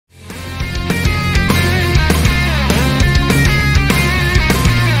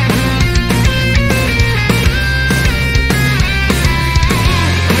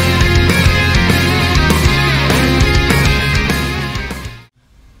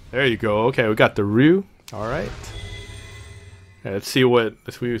There you go. Okay, we got the Ryu. All right. Okay, let's see what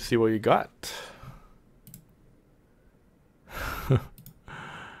you got.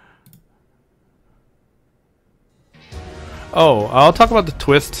 Oh, I'll talk about the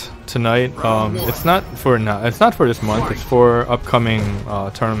twist tonight. It's not for now. It's not for this month. It's for upcoming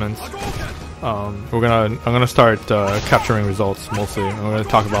tournaments. I'm gonna start capturing results mostly. I'm gonna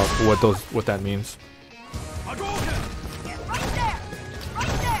talk about what that means.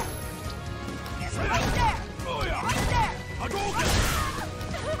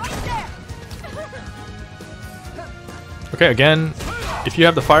 Okay, again, if you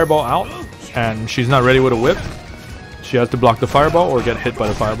have the fireball out and she's not ready with a whip, she has to block the fireball or get hit by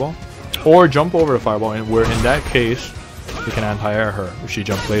the fireball, or jump over the fireball, and where in that case you can anti-air her if she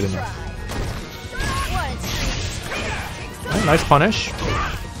jumps late enough. Okay, nice punish.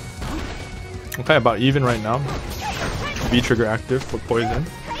 Okay, about even right now. V-trigger active for poison.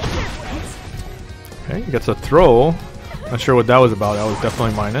 Okay, he gets a throw. Not sure what that was about. That was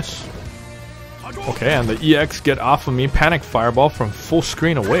definitely minus. Okay, and the EX get off of me. Panic fireball from full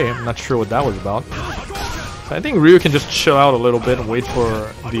screen away. I'm not sure what that was about. I think Ryu can just chill out a little bit and wait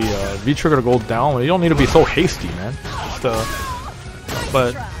for the V-trigger to go down. You don't need to be so hasty, man.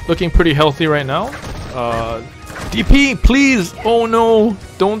 But looking pretty healthy right now. DP, please! Oh no!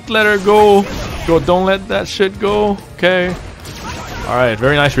 Don't let her go! Don't let that shit go. Okay. Alright,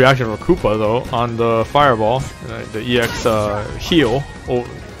 very nice reaction from Koopa though on the fireball. The EX heal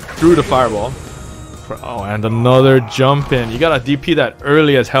through the fireball. Oh, and another jump in. You gotta DP that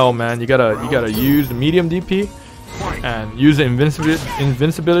early as hell, man. You gotta use the medium DP and use the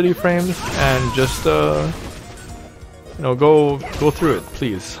invincibility frames and just you know, go through it,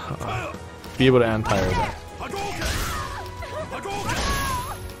 please. Be able to anti-air that.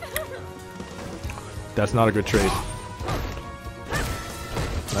 That's not a good trade.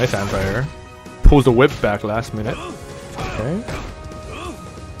 Nice anti-air. Pulls the whip back last minute. Okay.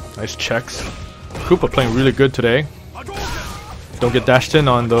 Nice checks. Koopa playing really good today. Don't get dashed in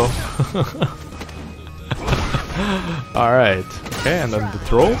on though. Alright. Okay, and then the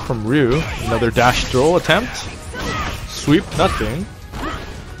throw from Ryu. Another dash throw attempt. Sweep, nothing.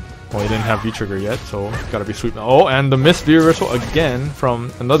 Well, he didn't have V-trigger yet, so gotta be sweep. Oh, and the missed V-reversal again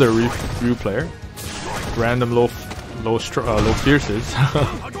from another Ryu player. Random low fierces.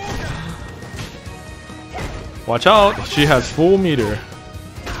 Watch out, she has full meter.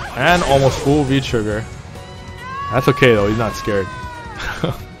 And almost full V-trigger. That's okay though, he's not scared.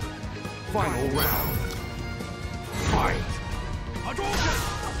 Final round. Fight.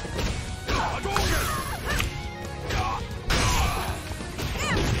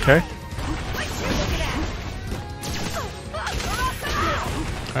 Okay.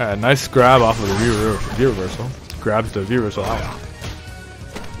 Alright, nice grab off of the V-reversal. Grabs the V-reversal out.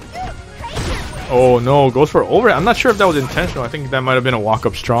 Oh no, goes for over. I'm not sure if that was intentional. I think that might have been a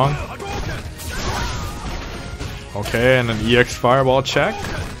walk-up strong. Okay, and an EX fireball check.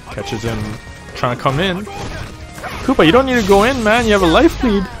 Catches him trying to come in. Koopa, you don't need to go in, man. You have a life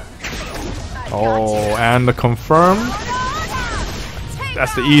lead. Oh, and the confirm.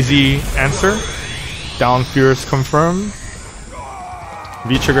 That's the easy answer. Down fierce confirm.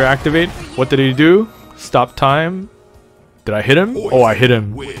 V-trigger activate. What did he do? Stop time. Did I hit him? Oh, I hit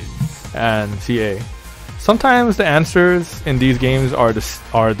him. And CA. Sometimes the answers in these games are the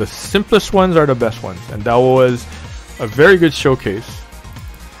simplest ones are the best ones, and that was a very good showcase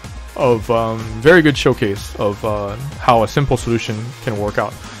of how a simple solution can work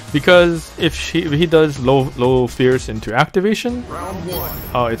out. Because if he does low fierce into activation,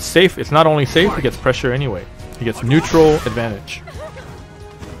 it's safe. It's not only safe, he gets pressure anyway. He gets neutral advantage.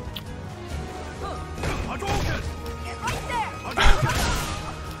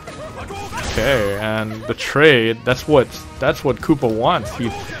 Okay, and the trade, that's what Koopa wants.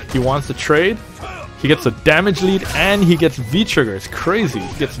 He wants the trade. He gets a damage lead and he gets V-trigger. It's crazy.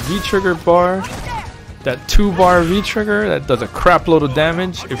 He gets V-trigger bar. That 2-bar V-trigger that does a crap load of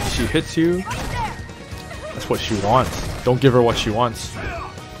damage if she hits you. That's what she wants. Don't give her what she wants.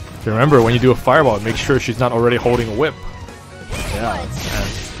 Remember, when you do a fireball, make sure she's not already holding a whip. Yeah,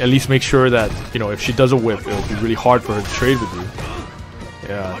 and at least make sure that, you know, if she does a whip, it'll be really hard for her to trade with you.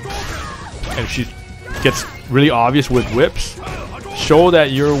 Yeah. And if she gets really obvious with whips, show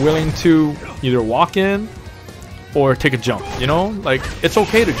that you're willing to either walk in or take a jump, you know? Like, it's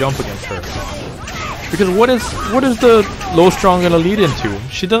okay to jump against her. Because what is the low strong gonna lead into?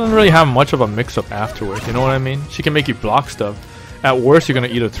 She doesn't really have much of a mix-up afterwards, you know what I mean? She can make you block stuff. At worst, you're gonna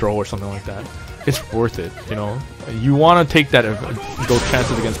eat a throw or something like that. It's worth it, you know? You wanna take those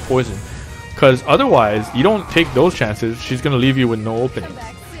chances against poison. Because otherwise, you don't take those chances, she's gonna leave you with no opening.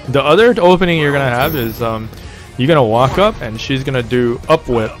 The other opening you're gonna have is you're gonna walk up and she's gonna do up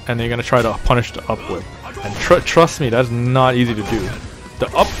whip, and then you're gonna try to punish the up whip. And trust me, that's not easy to do. The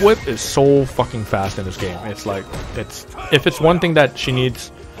up whip is so fucking fast in this game. It's like, if it's one thing that she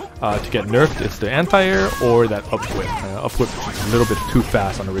needs to get nerfed, it's the anti-air or that up whip. Up whip is a little bit too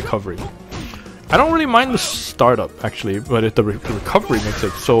fast on the recovery. I don't really mind the startup actually, but the recovery makes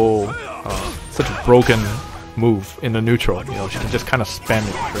it so such a broken move in the neutral. You know, she can just kind of spam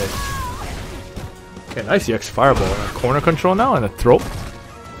it, right? Okay, nice EX fireball. Corner control now and a throw.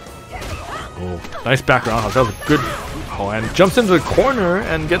 Oh, nice back roundhouse. That was a good. Oh, and jumps into the corner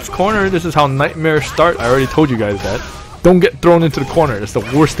and gets cornered. This is how nightmares start. I already told you guys that. Don't get thrown into the corner. That's the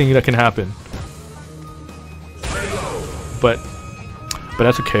worst thing that can happen. But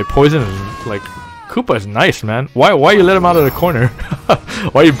that's okay. Poison is like, Koopa is nice, man. Why you let him out of the corner?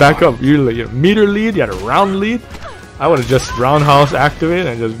 Why you back up? You like, meter lead. You had a round lead. I would have just roundhouse activate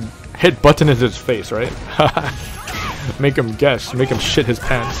and just hit button in his face, right? Make him guess. Make him shit his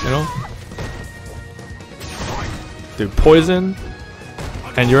pants. You know. Dude, poison,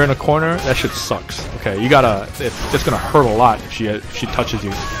 and you're in a corner. That shit sucks. Okay, you gotta. It's gonna hurt a lot if she touches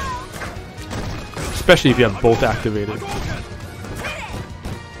you, especially if you have both activated.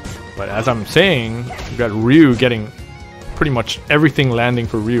 But as I'm saying, you got Ryu getting pretty much everything landing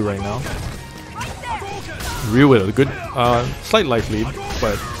for Ryu right now. Ryu with a good slight life lead,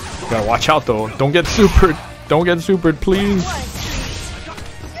 but you gotta watch out though. Don't get supered. Don't get supered, please.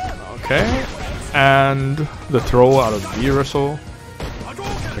 Okay. And the throw out of V reversal.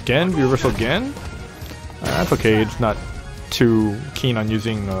 Again, V reversal again. That's okay, it's not too keen on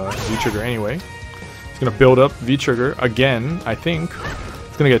using V trigger anyway. It's gonna build up V trigger again, I think.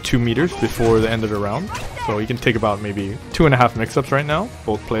 It's gonna get 2 meters before the end of the round. So you can take about maybe 2.5 mix-ups right now,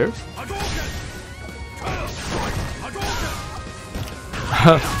 both players.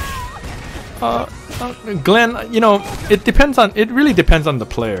 Glenn, you know, it really depends on the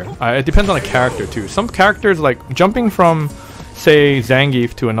player. It depends on the character too. Some characters, like jumping from, say,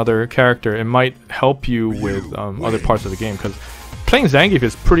 Zangief to another character, it might help you with other parts of the game, because playing Zangief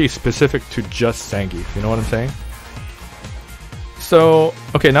is pretty specific to just Zangief. You know what I'm saying? So,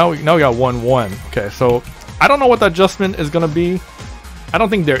 okay, now we got 1-1. Okay, so I don't know what the adjustment is gonna be. I don't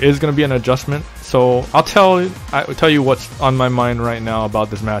think there is gonna be an adjustment. So I'll tell you what's on my mind right now about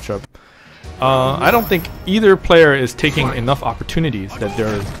this matchup. I don't think either player is taking enough opportunities that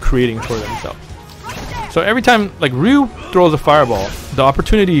they're creating for themselves. So every time, like, Ryu throws a fireball, the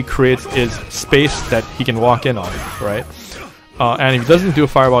opportunity he creates is space that he can walk in on, right? And if he doesn't do a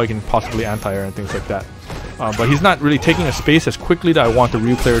fireball, he can possibly anti-air and things like that. But he's not really taking a space as quickly that I want the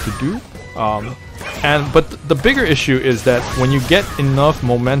Ryu player to do. But the bigger issue is that when you get enough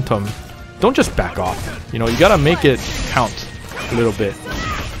momentum, don't just back off. You know, you gotta make it count a little bit.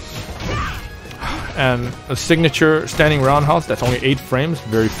 And a signature standing roundhouse, that's only 8 frames,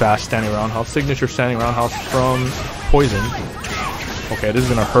 very fast standing roundhouse. Signature standing roundhouse from Poison. Okay, this is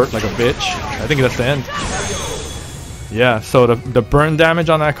gonna hurt like a bitch. I think that's the end. Yeah, so the burn damage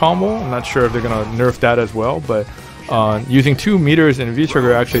on that combo, I'm not sure if they're gonna nerf that as well, but using 2 meters in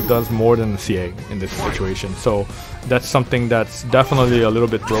V-Trigger actually does more than the CA in this situation. So that's something that's definitely a little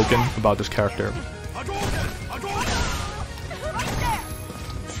bit broken about this character.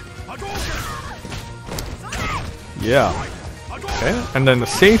 Yeah. Okay, and then the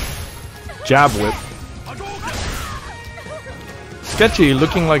safe jab whip. Sketchy,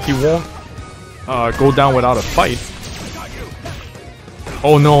 looking like he won't go down without a fight.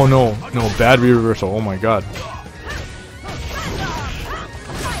 Oh no, bad reversal. Oh my god.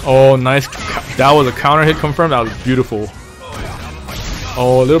 Oh, nice. That was a counter hit confirmed. That was beautiful.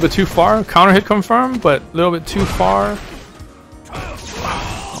 Oh, a little bit too far. Counter hit confirmed, but a little bit too far.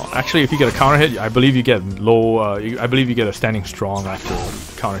 Actually, if you get a counter hit, I believe you get low. I believe you get a standing strong after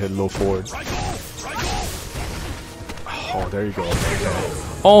counter hit low forward. Oh, there you go. Okay.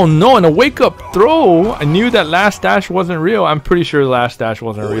 Oh no, and a wake up throw. I knew that last dash wasn't real. I'm pretty sure the last dash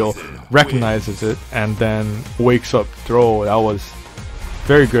wasn't real. Recognizes it and then wakes up throw. That was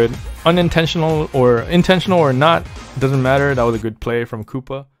very good. Unintentional or intentional or not, doesn't matter. That was a good play from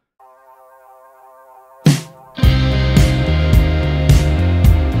Koopa.